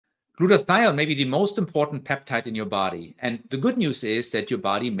Glutathione may be the most important peptide in your body. And the good news is that your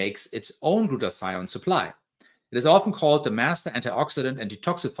body makes its own glutathione supply. It is often called the master antioxidant and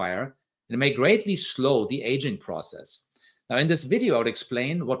detoxifier, and it may greatly slow the aging process. Now, in this video, I would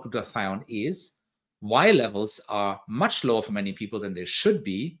explain what glutathione is, why levels are much lower for many people than they should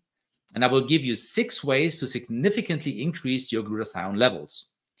be, and I will give you 6 ways to significantly increase your glutathione levels.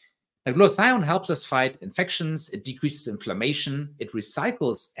 Now, glutathione helps us fight infections, it decreases inflammation, it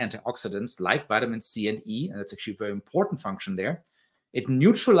recycles antioxidants like vitamin C and E, and that's actually a very important function there. It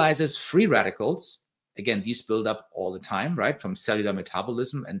neutralizes free radicals. Again, these build up all the time, right, from cellular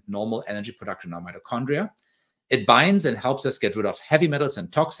metabolism and normal energy production in our mitochondria. It binds and helps us get rid of heavy metals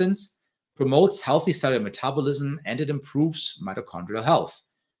and toxins, promotes healthy cellular metabolism, and it improves mitochondrial health.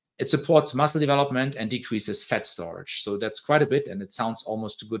 It supports muscle development and decreases fat storage. So that's quite a bit, and it sounds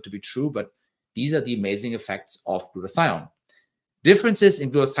almost too good to be true, but these are the amazing effects of glutathione. Differences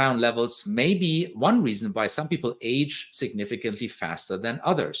in glutathione levels may be one reason why some people age significantly faster than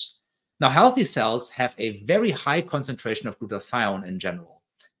others. Now, healthy cells have a very high concentration of glutathione in general.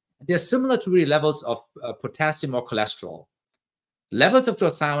 They're similar to really levels of potassium or cholesterol. Levels of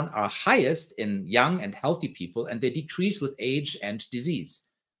glutathione are highest in young and healthy people, and they decrease with age and disease.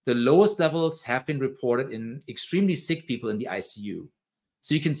 The lowest levels have been reported in extremely sick people in the ICU.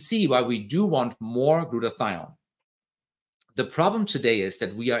 So you can see why we do want more glutathione. The problem today is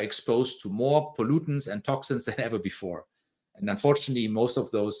that we are exposed to more pollutants and toxins than ever before. And unfortunately, most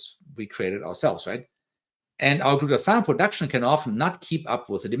of those we created ourselves, right? And our glutathione production can often not keep up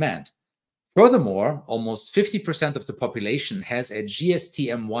with the demand. Furthermore, almost 50% of the population has a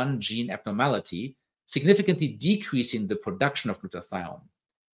GSTM1 gene abnormality, significantly decreasing the production of glutathione.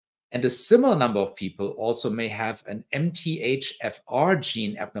 And a similar number of people also may have an MTHFR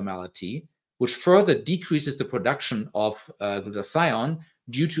gene abnormality, which further decreases the production of glutathione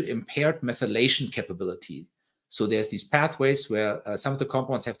due to impaired methylation capability. So there's these pathways where some of the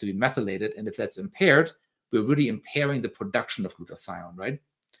compounds have to be methylated, and if that's impaired, we're really impairing the production of glutathione, right?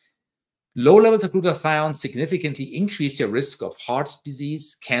 Low levels of glutathione significantly increase your risk of heart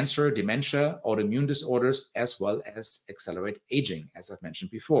disease, cancer, dementia, autoimmune disorders, as well as accelerate aging, as I've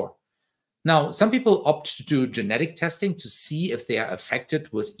mentioned before. Now, some people opt to do genetic testing to see if they are affected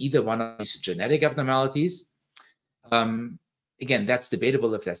with either one of these genetic abnormalities. Again, that's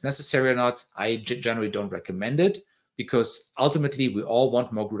debatable if that's necessary or not. I generally don't recommend it because ultimately we all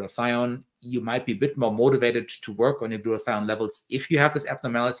want more glutathione. You might be a bit more motivated to work on your glutathione levels if you have this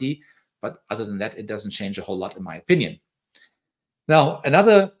abnormality, but other than that, it doesn't change a whole lot in my opinion. Now,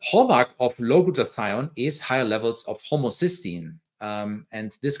 another hallmark of low glutathione is higher levels of homocysteine.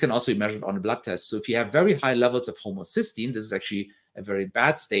 And this can also be measured on a blood test. So if you have very high levels of homocysteine, this is actually a very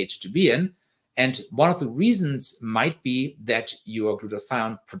bad stage to be in. And one of the reasons might be that your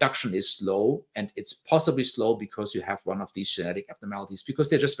glutathione production is slow, and it's possibly slow because you have one of these genetic abnormalities, because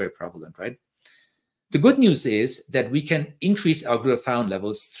they're just very prevalent, right? The good news is that we can increase our glutathione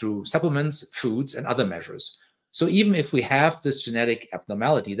levels through supplements, foods, and other measures. So even if we have this genetic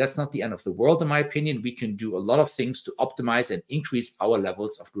abnormality, that's not the end of the world, in my opinion. We can do a lot of things to optimize and increase our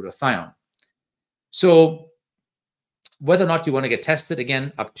levels of glutathione. So whether or not you want to get tested,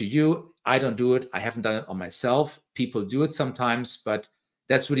 again, up to you. I don't do it. I haven't done it on myself. People do it sometimes, but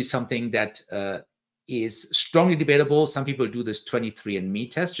that's really something that is strongly debatable. Some people do this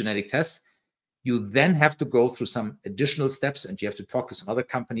 23andMe test, genetic test. You then have to go through some additional steps, and you have to talk to some other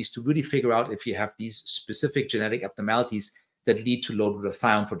companies to really figure out if you have these specific genetic abnormalities that lead to low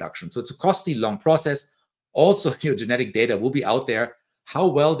glutathione production. So it's a costly, long process. Also, your genetic data will be out there. How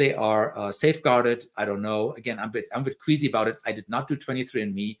well they are safeguarded, I don't know. Again, I'm a bit queasy about it. I did not do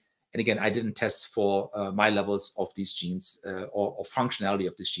 23andMe. And again, I didn't test for my levels of these genes or functionality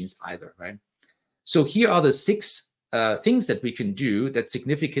of these genes either, right? So here are the 6 things that we can do that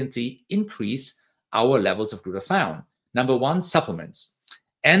significantly increase our levels of glutathione. Number 1, supplements.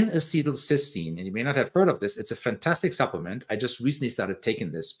 N-acetylcysteine, and you may not have heard of this. It's a fantastic supplement. I just recently started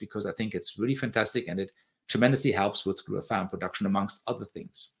taking this because I think it's really fantastic, and it tremendously helps with glutathione production, amongst other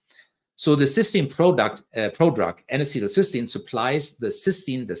things. So the cysteine prodrug, N-acetylcysteine, supplies the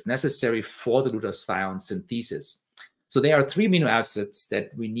cysteine that's necessary for the glutathione synthesis. So there are 3 amino acids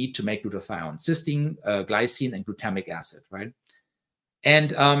that we need to make glutathione: cysteine, glycine, and glutamic acid, right?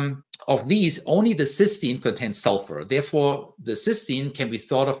 And of these, only the cysteine contains sulfur. Therefore, the cysteine can be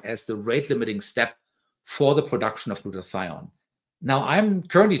thought of as the rate-limiting step for the production of glutathione. Now, I'm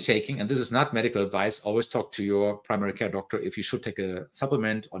currently taking, and this is not medical advice, always talk to your primary care doctor if you should take a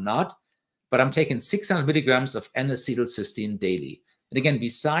supplement or not, but I'm taking 600 milligrams of N-acetylcysteine daily. And again,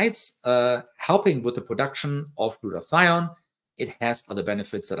 besides helping with the production of glutathione, it has other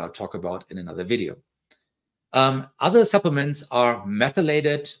benefits that I'll talk about in another video. Other supplements are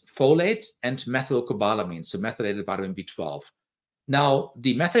methylated folate and methylcobalamin, so methylated vitamin B12. Now,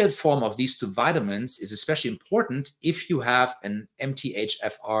 the methylated form of these two vitamins is especially important if you have an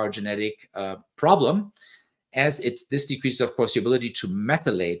MTHFR genetic problem, as this decreases, of course, the ability to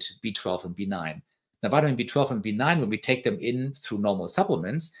methylate B12 and B9. Now, vitamin B12 and B9, when we take them in through normal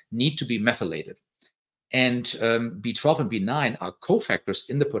supplements, need to be methylated. And B12 and B9 are cofactors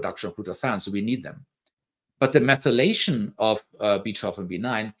in the production of glutathione, so we need them. But the methylation of B12 and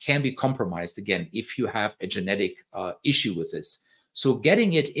B9 can be compromised, again, if you have a genetic issue with this. So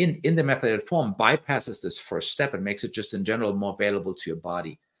getting it in the methylated form bypasses this first step and makes it just in general more available to your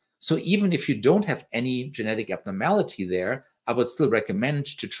body. So even if you don't have any genetic abnormality there, I would still recommend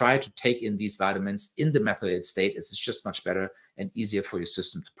to try to take in these vitamins in the methylated state, as it's just much better and easier for your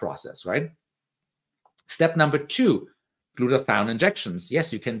system to process, right? Step number 2, glutathione injections.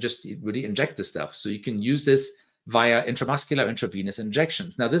 Yes, you can just really inject this stuff. So you can use this via intramuscular, intravenous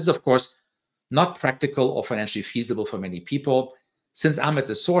injections. Now, this is, of course, not practical or financially feasible for many people. Since I'm at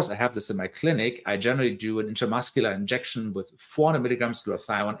the source, I have this in my clinic, I generally do an intramuscular injection with 400 milligrams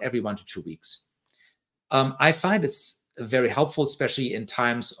glutathione every 1 to 2 weeks. I find it's very helpful, especially in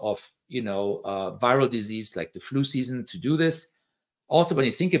times of, viral disease like the flu season, to do this. Also, when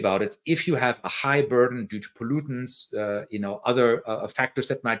you think about it, if you have a high burden due to pollutants, other factors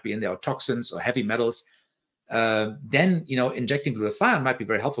that might be in there, or toxins or heavy metals, then, injecting glutathione might be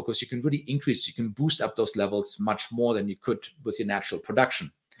very helpful, because you can really you can boost up those levels much more than you could with your natural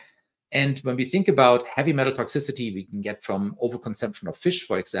production. And when we think about heavy metal toxicity we can get from overconsumption of fish,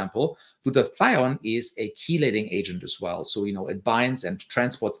 for example, glutathione is a chelating agent as well. So, it binds and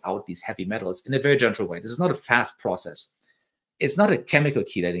transports out these heavy metals in a very gentle way. This is not a fast process. It's not a chemical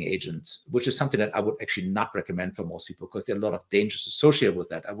chelating agent, which is something that I would actually not recommend for most people, because there are a lot of dangers associated with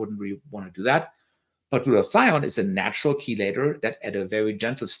that. I wouldn't really want to do that. But glutathione is a natural chelator that at a very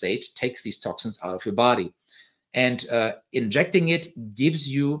gentle state takes these toxins out of your body. And injecting it gives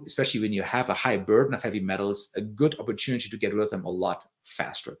you, especially when you have a high burden of heavy metals, a good opportunity to get rid of them a lot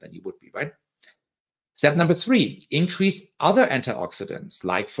faster than you would be, right? Step number 3, increase other antioxidants,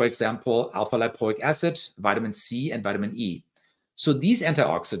 like, for example, alpha lipoic acid, vitamin C, and vitamin E. So these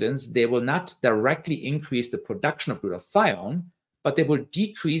antioxidants, they will not directly increase the production of glutathione, but they will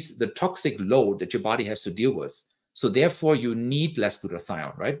decrease the toxic load that your body has to deal with. So therefore, you need less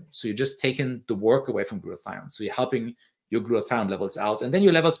glutathione, right? So you're just taking the work away from glutathione. So you're helping your glutathione levels out, and then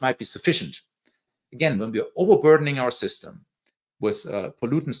your levels might be sufficient. Again, when we're overburdening our system with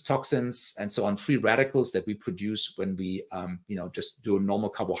pollutants, toxins, and so on, free radicals that we produce when we, just do a normal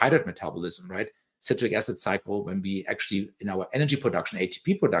carbohydrate metabolism, right? Citric acid cycle, when we actually, in our energy production,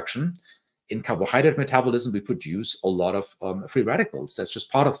 ATP production, in carbohydrate metabolism, we produce a lot of free radicals. That's just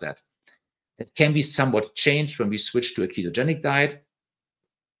part of that. That can be somewhat changed when we switch to a ketogenic diet.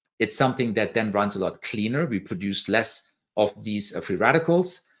 It's something that then runs a lot cleaner. We produce less of these free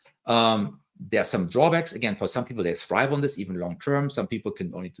radicals. There are some drawbacks. Again, for some people, they thrive on this even long term. Some people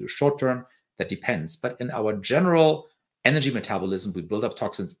can only do short term. That depends. But in our general energy metabolism, we build up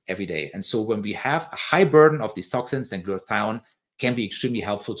toxins every day. And so when we have a high burden of these toxins, then glutathione can be extremely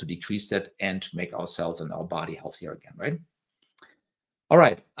helpful to decrease that and make our cells and our body healthier again, right? All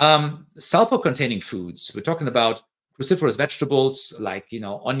right, sulfur-containing foods. We're talking about cruciferous vegetables like,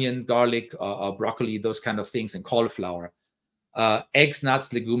 onion, garlic, broccoli, those kind of things, and cauliflower. Eggs,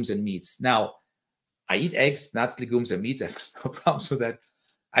 nuts, legumes, and meats. Now, I eat eggs, nuts, legumes, and meats. I have no problems with that.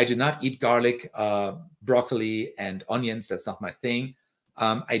 I do not eat garlic, broccoli, and onions. That's not my thing.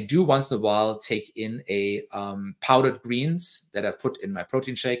 I do once in a while take in a powdered greens that I put in my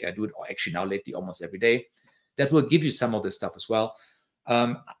protein shake. I do it actually now lately almost every day. That will give you some of this stuff as well.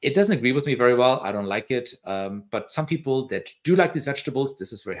 It doesn't agree with me very well. I don't like it. But some people that do like these vegetables,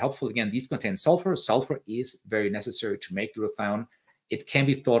 this is very helpful. Again, these contain sulfur. Sulfur is very necessary to make glutathione. It can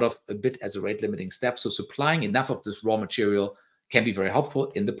be thought of a bit as a rate-limiting step. So supplying enough of this raw material can be very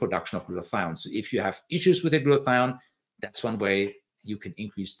helpful in the production of glutathione. So if you have issues with the glutathione, that's one way you can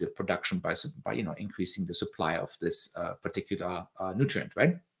increase the production by increasing the supply of this particular nutrient,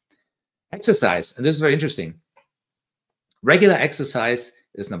 right? Exercise, and this is very interesting. Regular exercise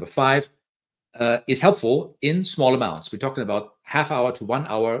is number 5, is helpful in small amounts. We're talking about half hour to 1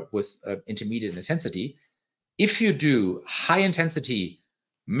 hour with intermediate intensity. If you do high intensity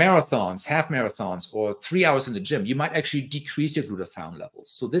marathons, half marathons, or 3 hours in the gym, you might actually decrease your glutathione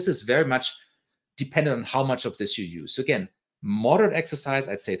levels. So this is very much dependent on how much of this you use. So again, moderate exercise,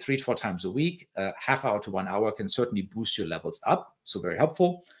 I'd say 3 to 4 times a week, half hour to 1 hour can certainly boost your levels up. So very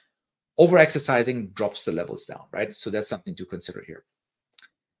helpful. Over-exercising drops the levels down, right? So that's something to consider here.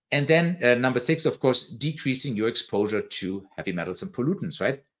 And then number 6, of course, decreasing your exposure to heavy metals and pollutants,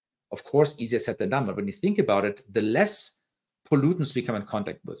 right? Of course, easier said than done. But when you think about it, the less pollutants we come in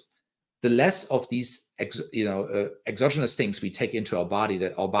contact with, the less of these exogenous things we take into our body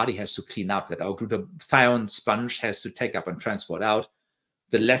that our body has to clean up, that our glutathione sponge has to take up and transport out,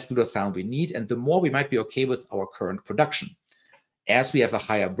 the less glutathione we need, and the more we might be okay with our current production. As we have a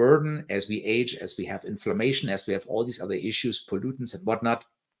higher burden, as we age, as we have inflammation, as we have all these other issues, pollutants and whatnot,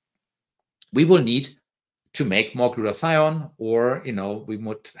 we will need to make more glutathione, or we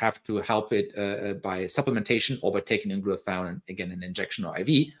would have to help it by supplementation or by taking in glutathione, again, an injection or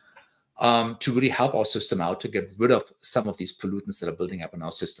IV, to really help our system out to get rid of some of these pollutants that are building up in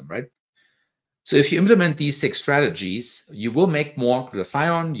our system, right? So if you implement these 6 strategies, you will make more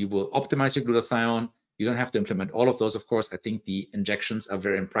glutathione, you will optimize your glutathione. You don't have to implement all of those, of course. I think the injections are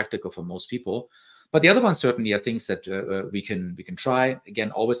very impractical for most people. But the other ones certainly are things that we can try.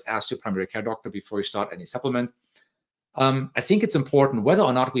 Again, always ask your primary care doctor before you start any supplement. I think it's important, whether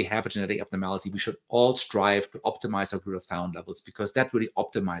or not we have a genetic abnormality, we should all strive to optimize our glutathione levels, because that really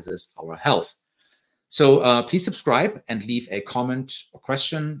optimizes our health. So please subscribe and leave a comment or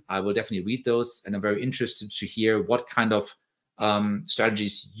question. I will definitely read those, and I'm very interested to hear what kind of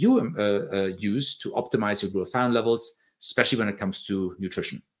strategies you use to optimize your glutathione levels, especially when it comes to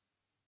nutrition.